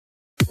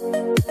These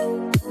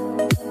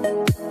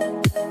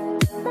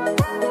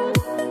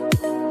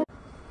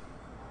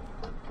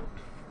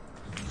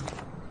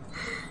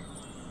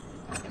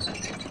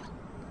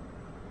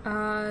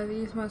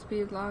must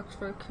be locked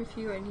for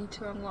curfew. I need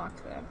to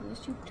unlock them.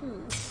 Yes, you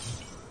do.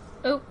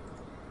 Oh!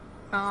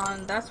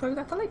 And that's why we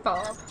got the light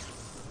bulb.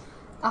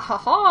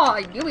 Ahaha!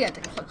 I knew we had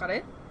to click on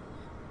it.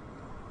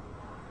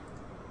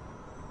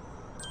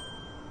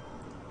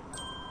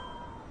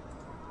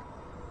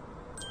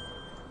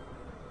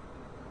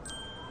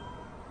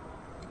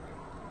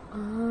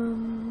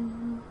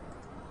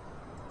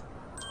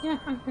 Yeah,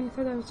 I think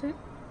that was it.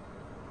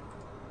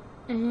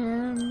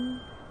 And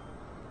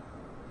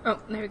oh,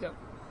 there we go.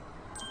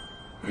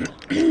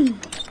 It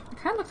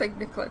kind of looks like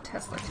Nikola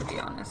Tesla, to be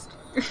honest.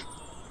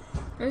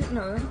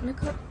 No,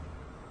 Nikola.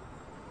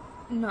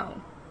 No,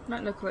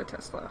 not Nikola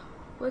Tesla.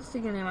 What's the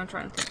name I'm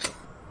trying to think of?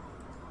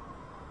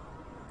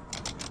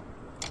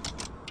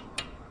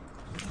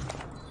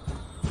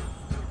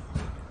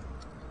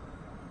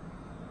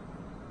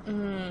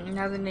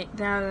 Now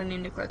the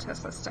name Nikola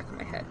Tesla is stuck in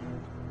my head.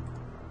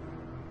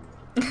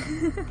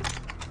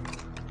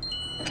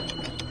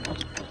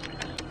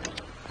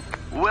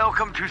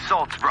 Welcome to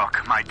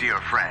Salzbrook, my dear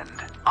friend.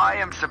 I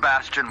am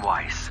Sebastian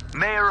Weiss,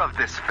 mayor of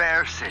this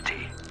fair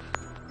city.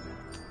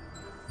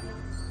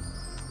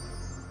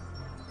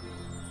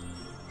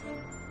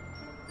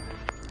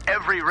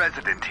 Every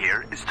resident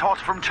here is taught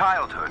from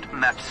childhood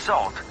that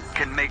salt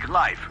can make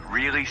life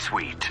really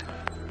sweet.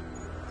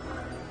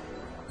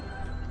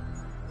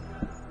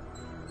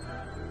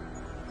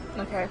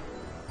 Okay.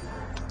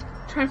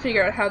 Trying to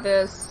figure out how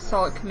the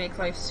salt can make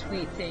life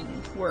sweet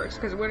thing works,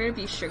 because wouldn't it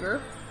be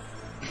sugar?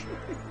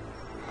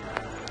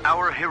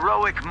 Our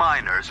heroic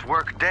miners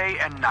work day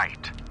and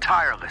night,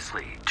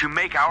 tirelessly, to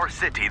make our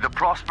city the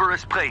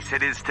prosperous place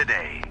it is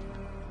today.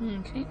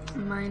 Okay,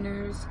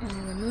 miners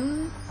and the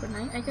moon. Good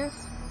night, I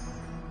guess.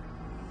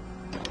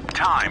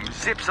 Time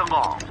zips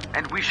along,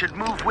 and we should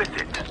move with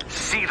it.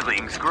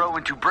 Seedlings grow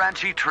into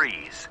branchy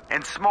trees,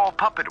 and small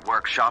puppet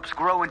workshops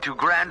grow into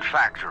grand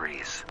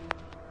factories.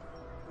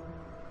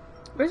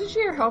 Wasn't she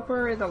your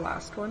helper in the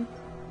last one?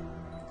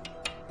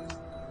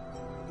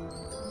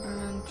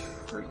 And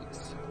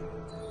trees.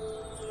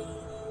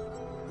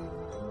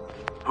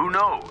 Who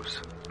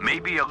knows?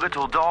 Maybe a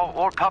little doll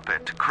or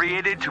puppet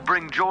created to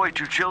bring joy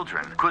to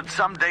children could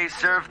someday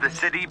serve the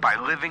city by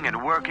living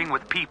and working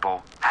with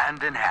people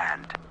hand in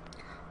hand.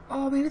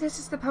 Oh, maybe this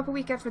is the puppet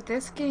we get for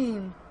this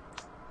game.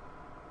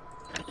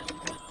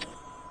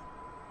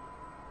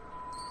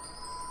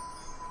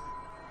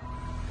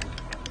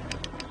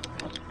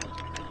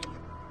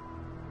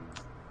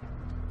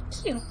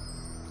 Cute.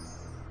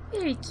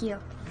 Very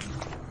cute.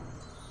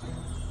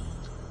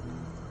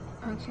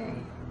 Okay.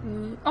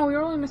 Oh,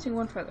 we're only missing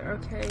one feather.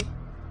 Okay.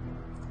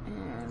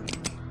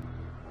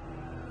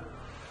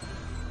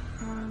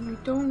 And we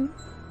don't.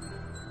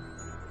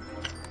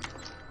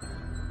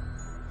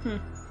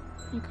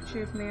 You could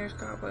choose Mayor's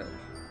Goblet,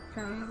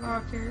 Family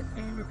Locket,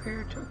 and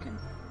Repair Token.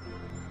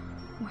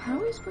 Well, how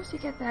are we supposed to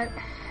get that?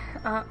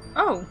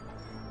 Oh!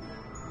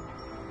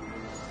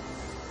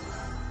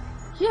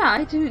 Yeah,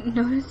 I didn't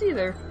notice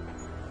either.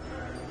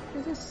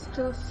 It is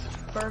still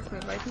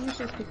sparkling, but I think it's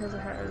just because it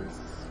has...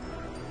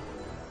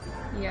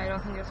 Yeah, I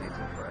don't think there's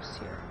anything for us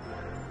here.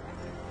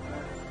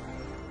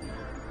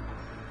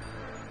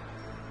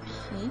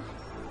 Okay.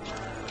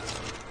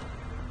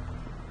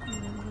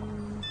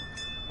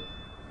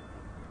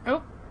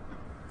 Oh.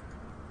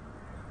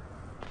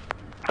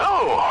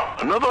 Oh,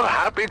 another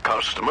happy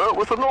customer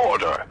with an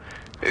order.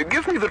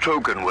 Give me the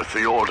token with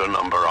the order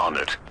number on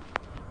it.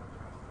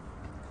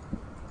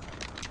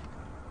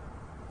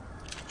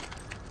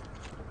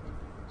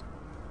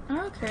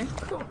 Okay,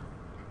 cool.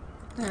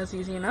 That was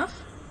easy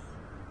enough.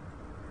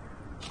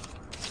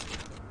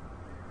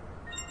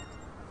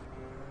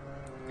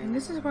 And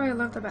this is why I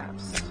love the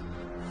maps.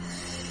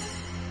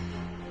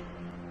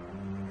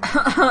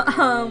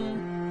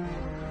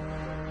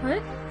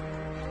 What?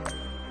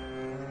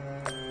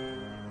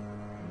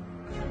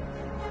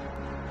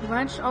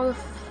 Match all the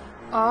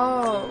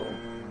oh.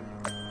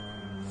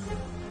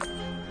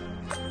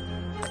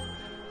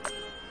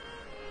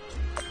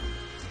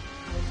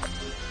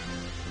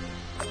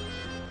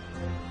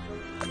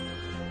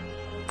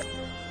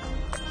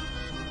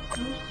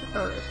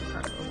 Oh, there's a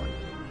front one.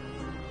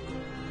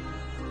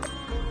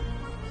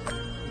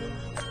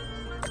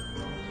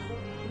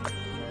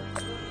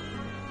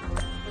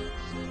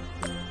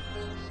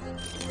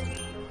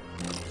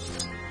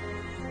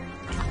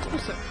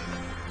 Awesome.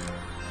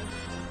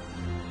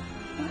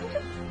 I want to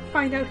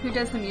find out who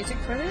does the music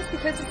for this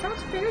because it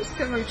sounds very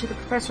similar to the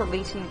Professor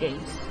Layton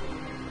games.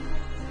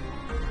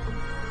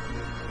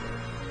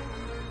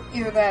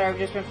 Either that or I've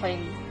just been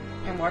playing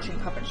and watching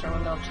PuppetShow a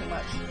little too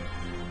much.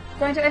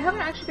 Granted, I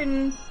haven't actually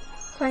been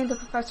playing the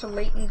Professor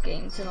Layton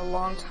games in a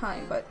long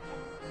time, but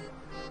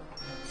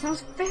it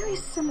sounds very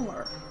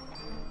similar.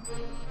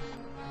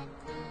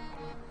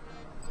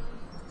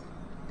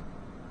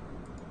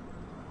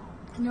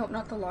 Nope,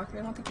 not the locker.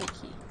 I want the gate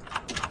key.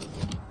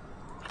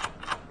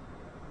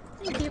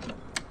 Thank you.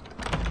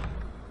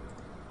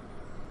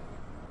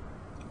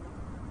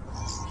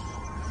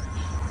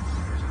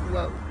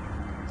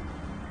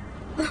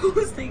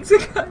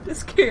 things are kind of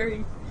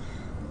scary.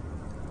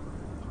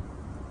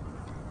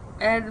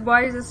 And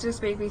why does this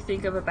just make me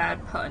think of a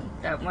bad pun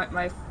that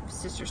my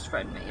sister's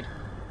friend made?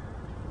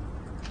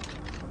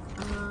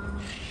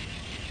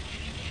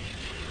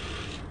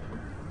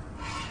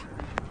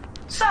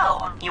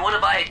 So, you want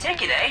to buy a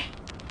ticket, eh?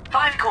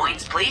 5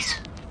 coins, please.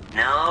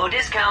 No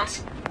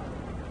discounts.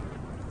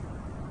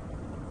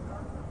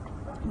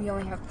 We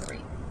only have 3.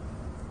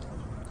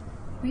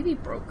 We be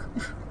broke.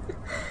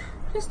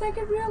 Just like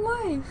in real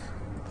life.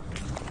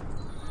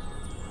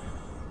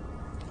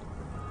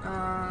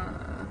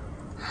 I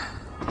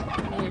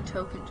need a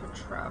token to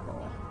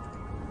travel.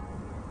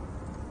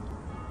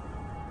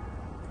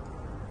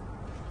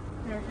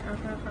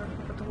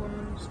 But the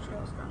woman's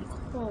trail's gone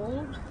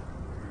cold.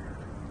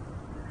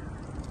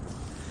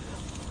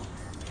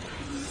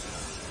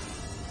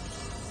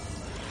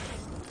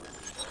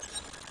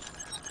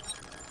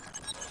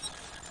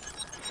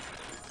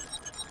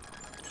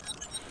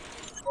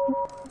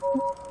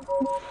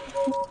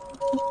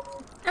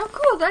 Oh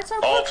cool, that's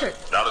our portrait.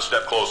 Not a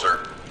step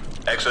closer.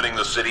 Exiting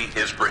the city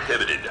is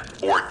prohibited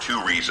for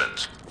 2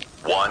 reasons.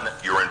 1,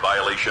 you're in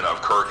violation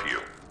of curfew.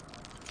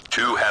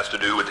 2 has to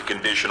do with the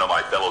condition of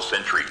my fellow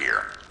sentry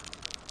here.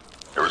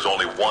 There is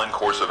only one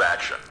course of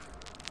action.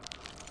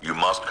 You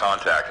must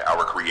contact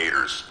our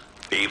creators,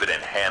 David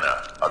and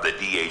Hannah of the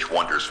DH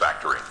Wonders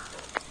Factory.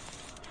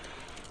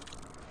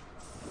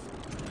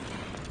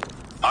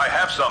 I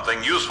have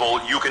something useful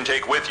you can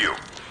take with you.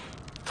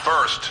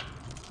 First,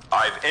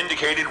 I've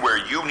indicated where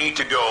you need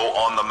to go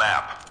on the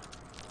map.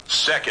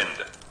 Second,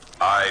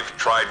 I've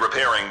tried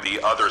repairing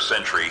the other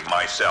sentry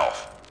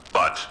myself,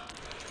 but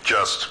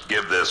just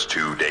give this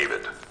to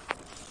David.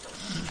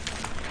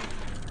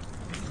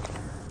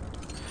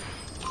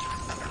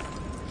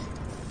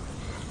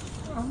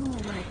 Oh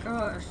my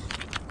gosh.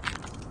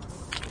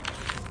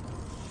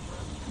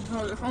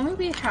 Oh, if only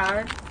we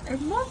had a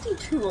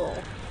multi-tool.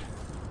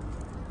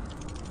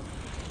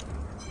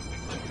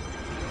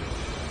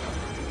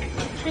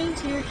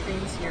 Trains here,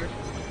 trains here.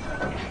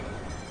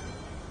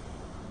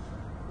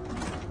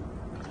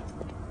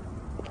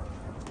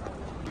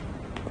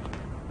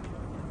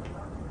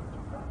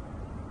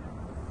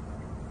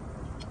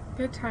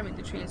 Good timing,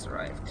 the trains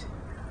arrived.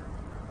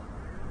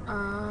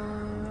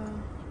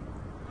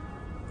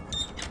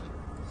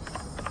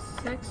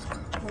 6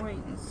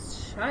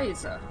 coins.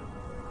 Scheiße.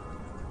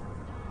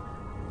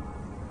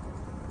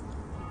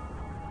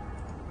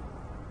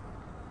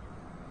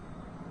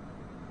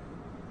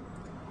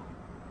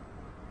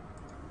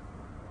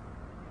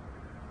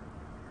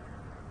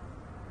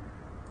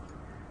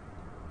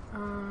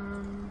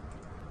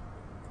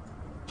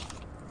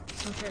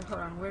 Okay,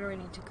 hold on. Where do I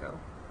need to go?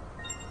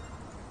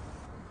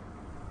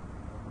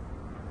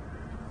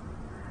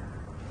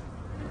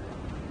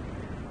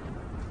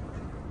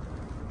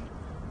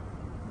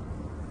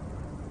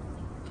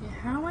 Okay,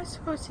 how am I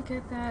supposed to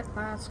get that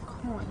last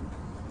coin?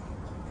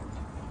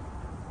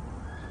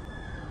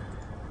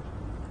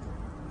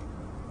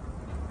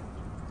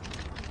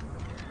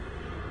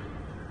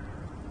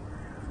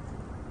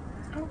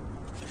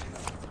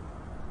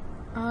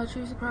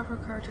 Choose the proper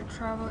card to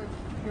travel.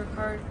 If your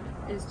card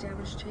is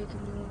damaged, taken,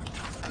 you won't.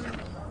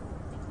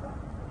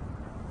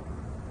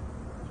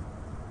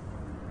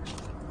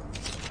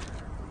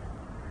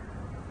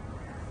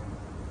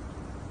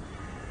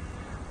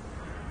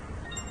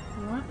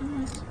 What am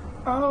I?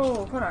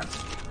 Oh, hold on.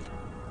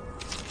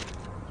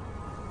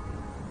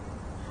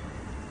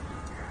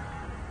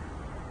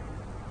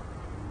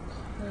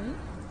 Okay.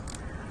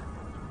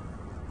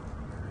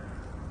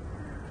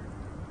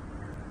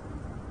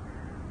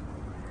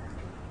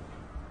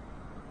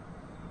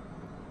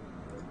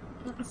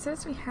 It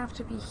says we have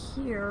to be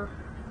here.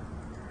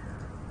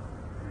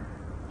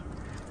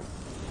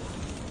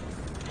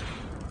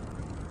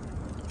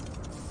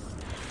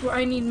 Well,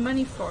 I need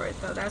money for it,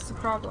 though. That's the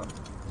problem.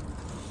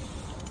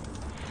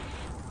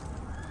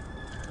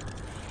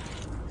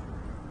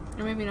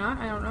 Or maybe not.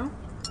 I don't know.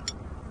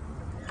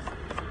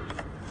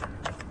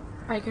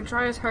 I can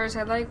try as hard as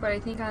I like, but I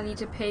think I'll need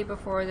to pay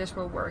before this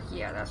will work.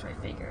 Yeah, that's what I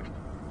figured.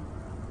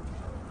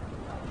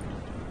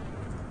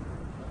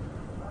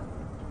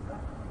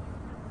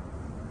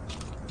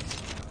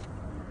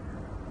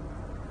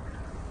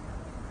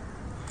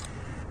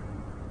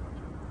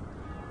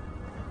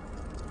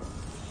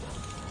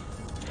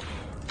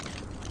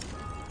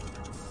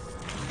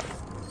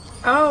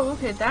 Oh,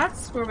 okay,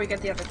 that's where we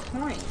get the other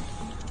coin.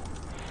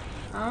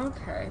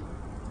 Okay.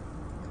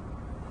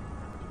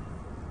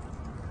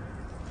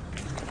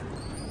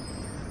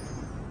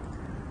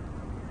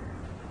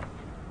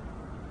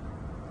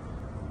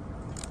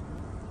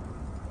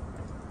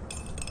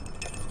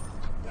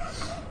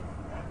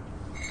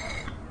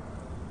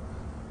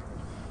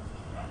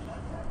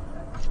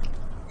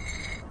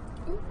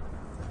 Ooh.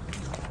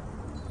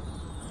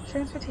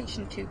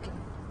 Transportation token.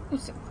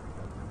 Awesome.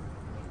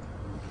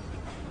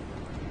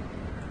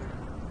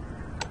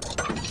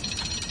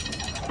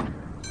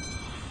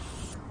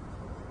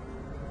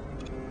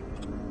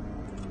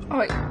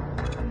 Oh, yeah.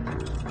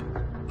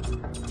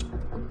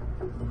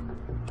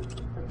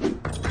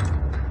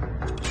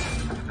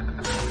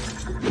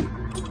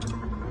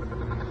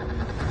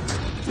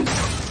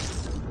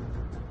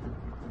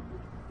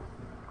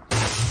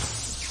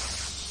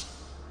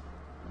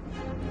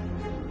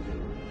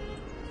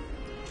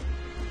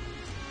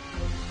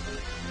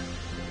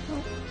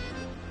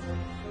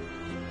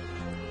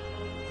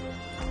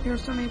 There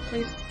are so many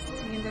places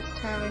in this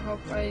town. I hope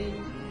I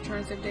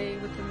returns the day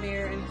with the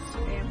mayor and his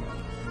family.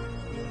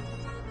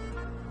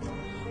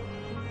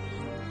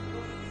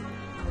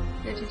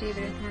 Go to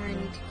David and Hannah. I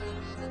need to.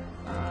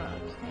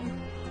 Okay.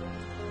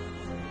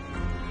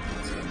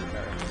 Let's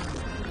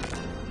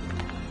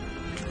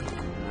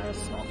get a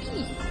small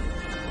key.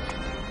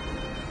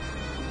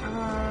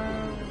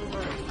 Right.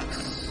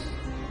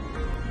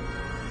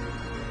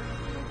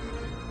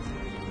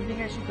 I think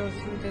I should go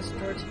through this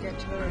door to get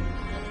to the right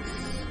place.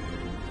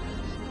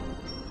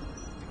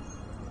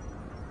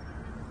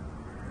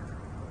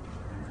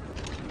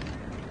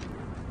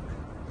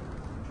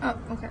 Oh,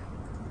 okay.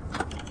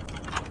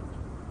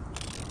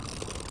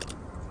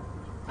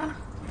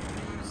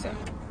 So.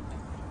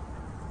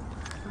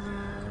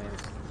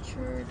 There's the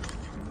church.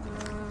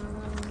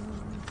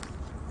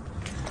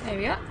 There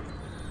we go.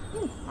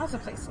 Ooh, lots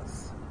of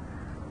places.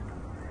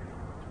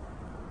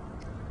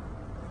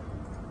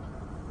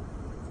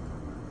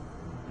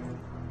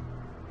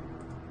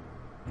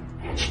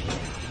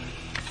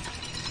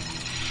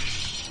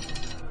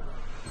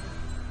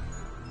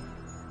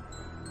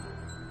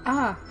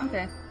 Ah,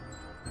 okay.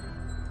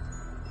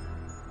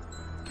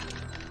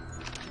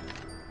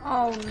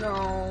 Oh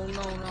no,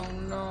 no, no,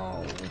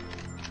 no.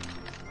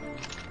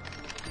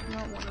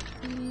 Not one of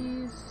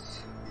these.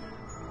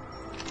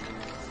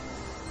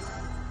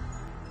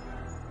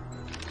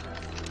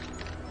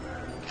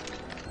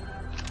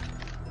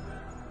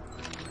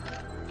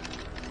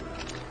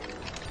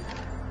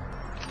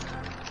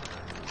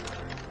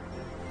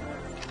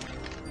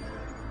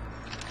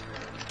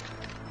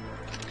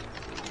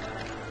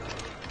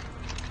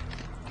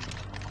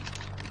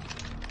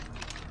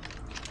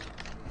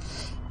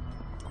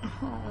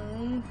 Oh,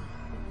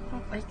 I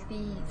don't like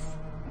these.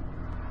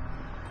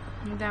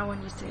 And that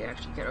one needs to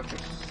actually get over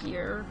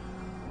here.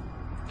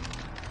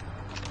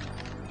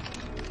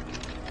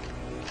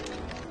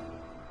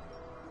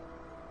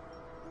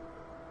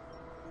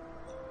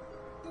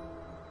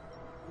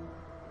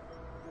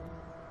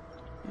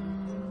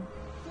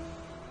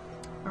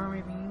 Or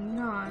maybe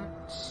not.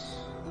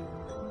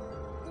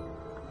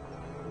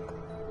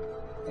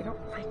 I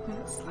don't like when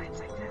it slides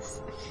like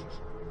this.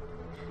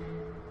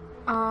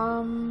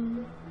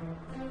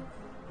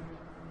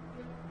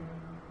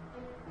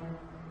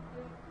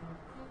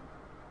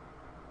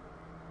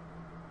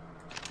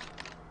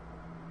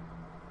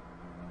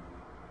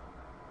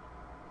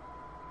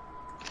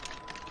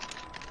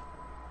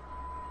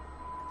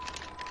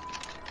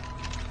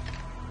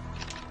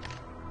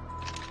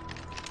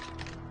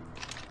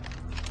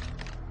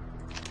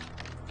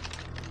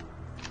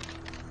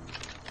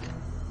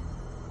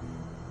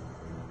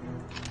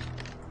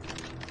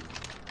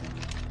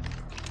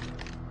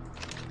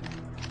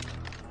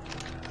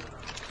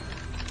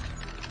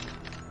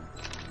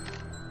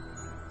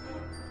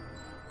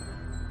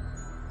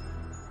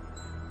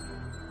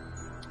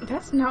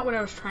 That's not what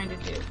I was trying to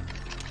do.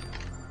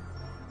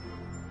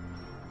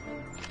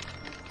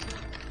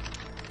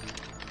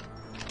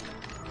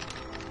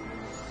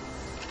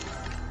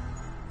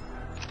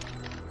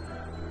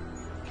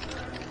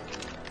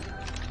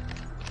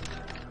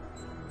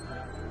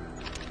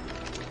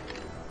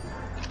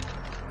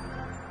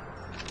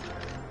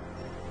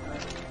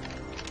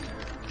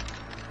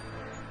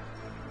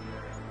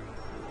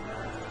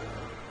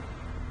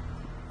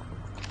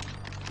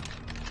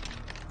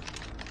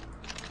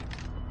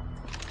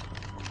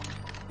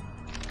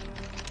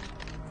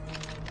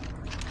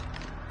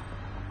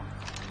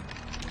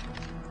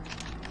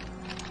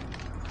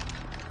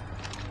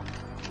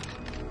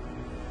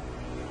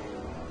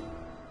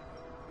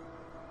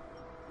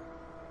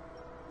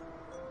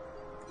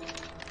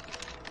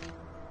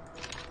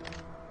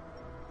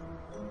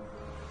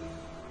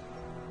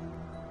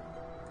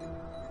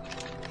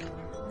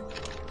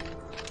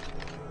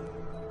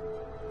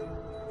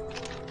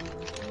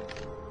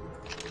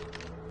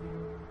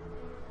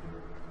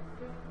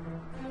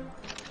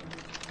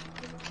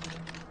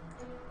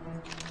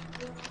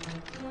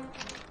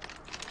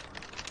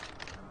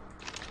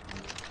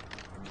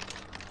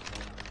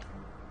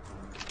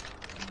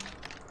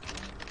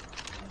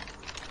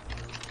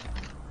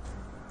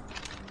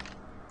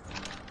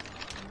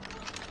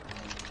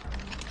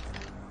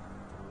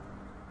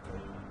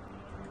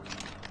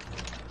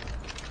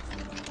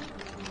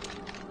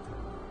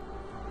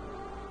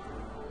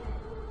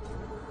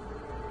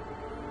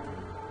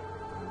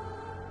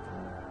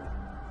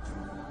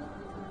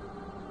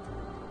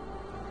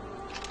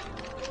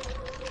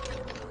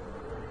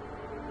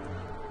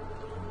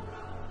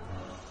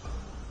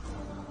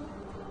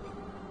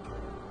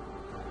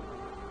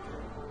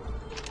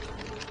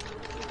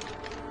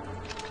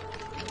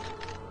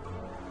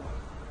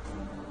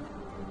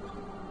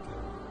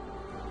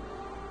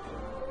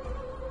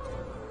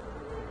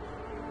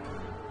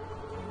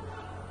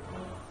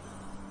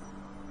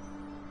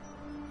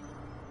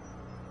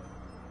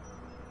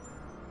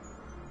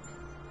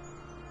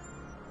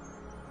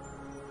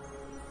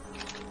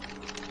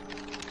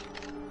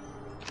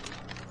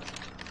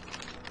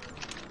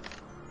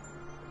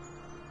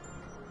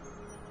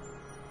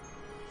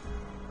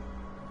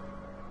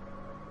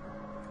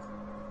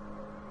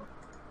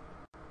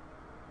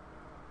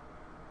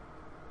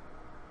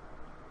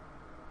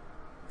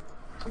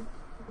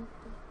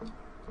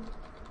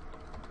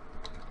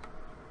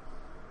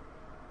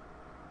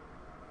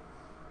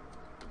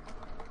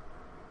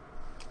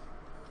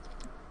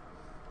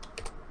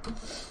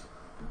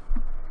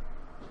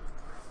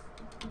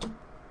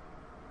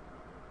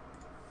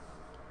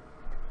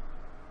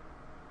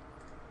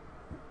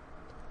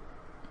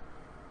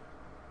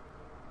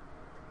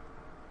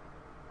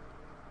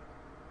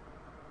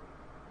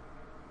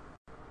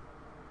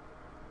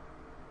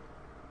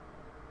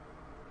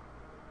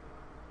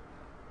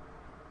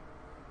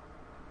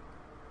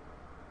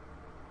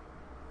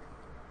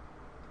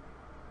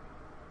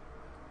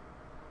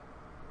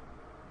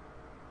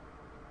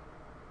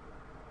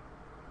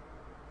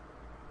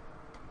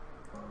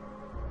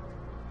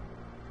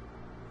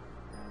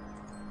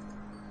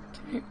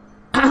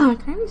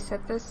 Can I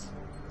reset this?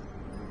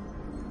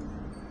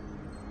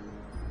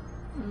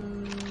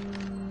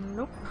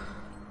 Nope.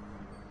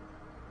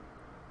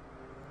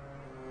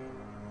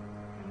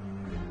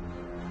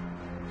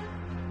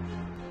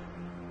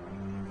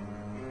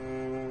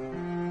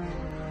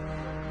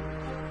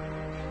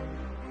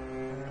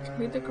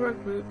 Read the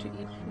correct route to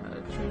each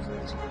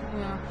chooses.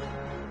 Yeah.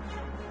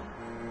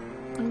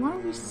 I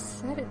want to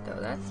reset it though.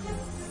 That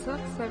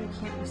sucks that we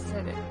can't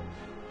reset it.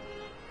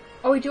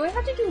 Oh wait, do I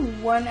have to do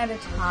one at a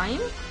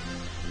time?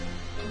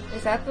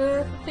 Is that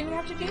the thing we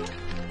have to do?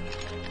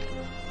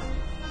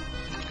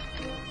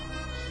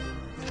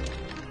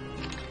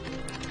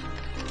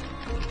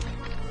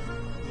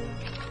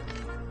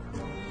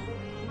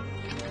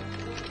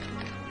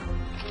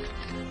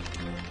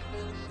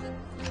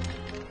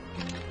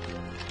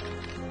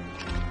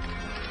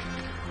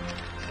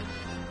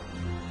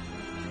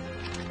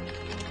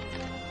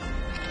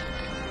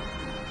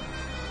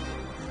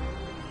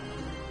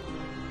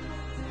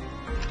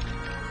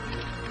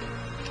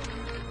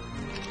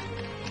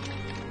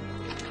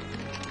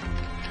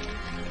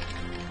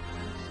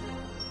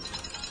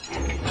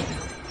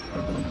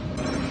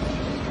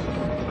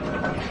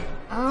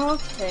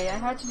 Okay, I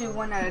had to do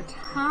one at a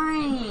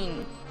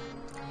time.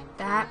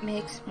 That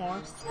makes more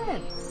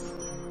sense.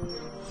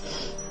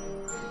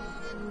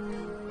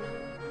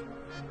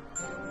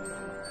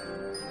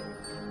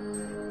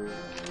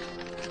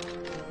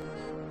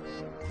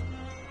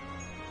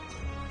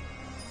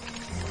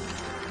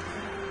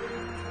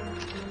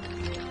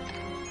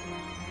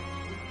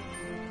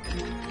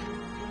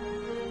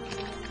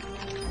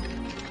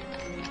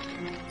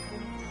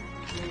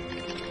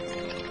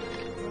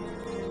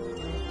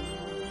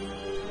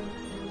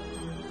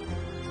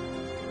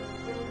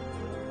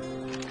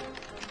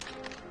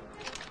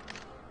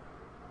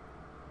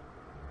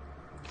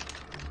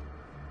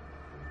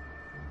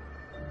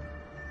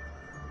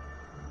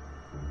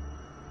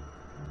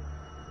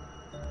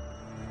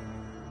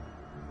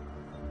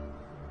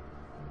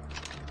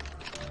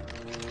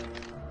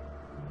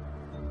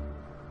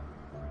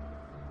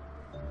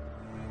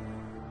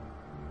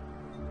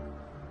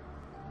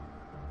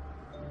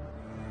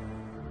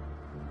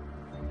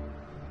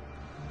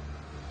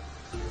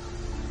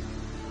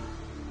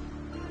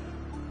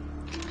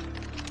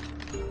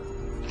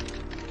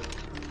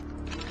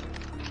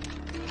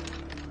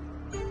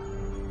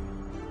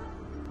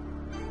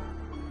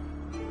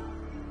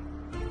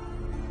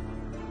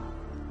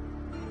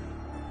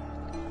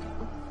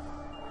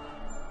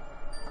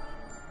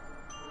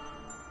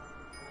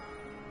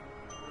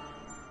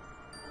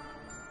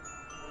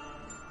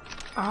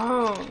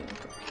 Oh.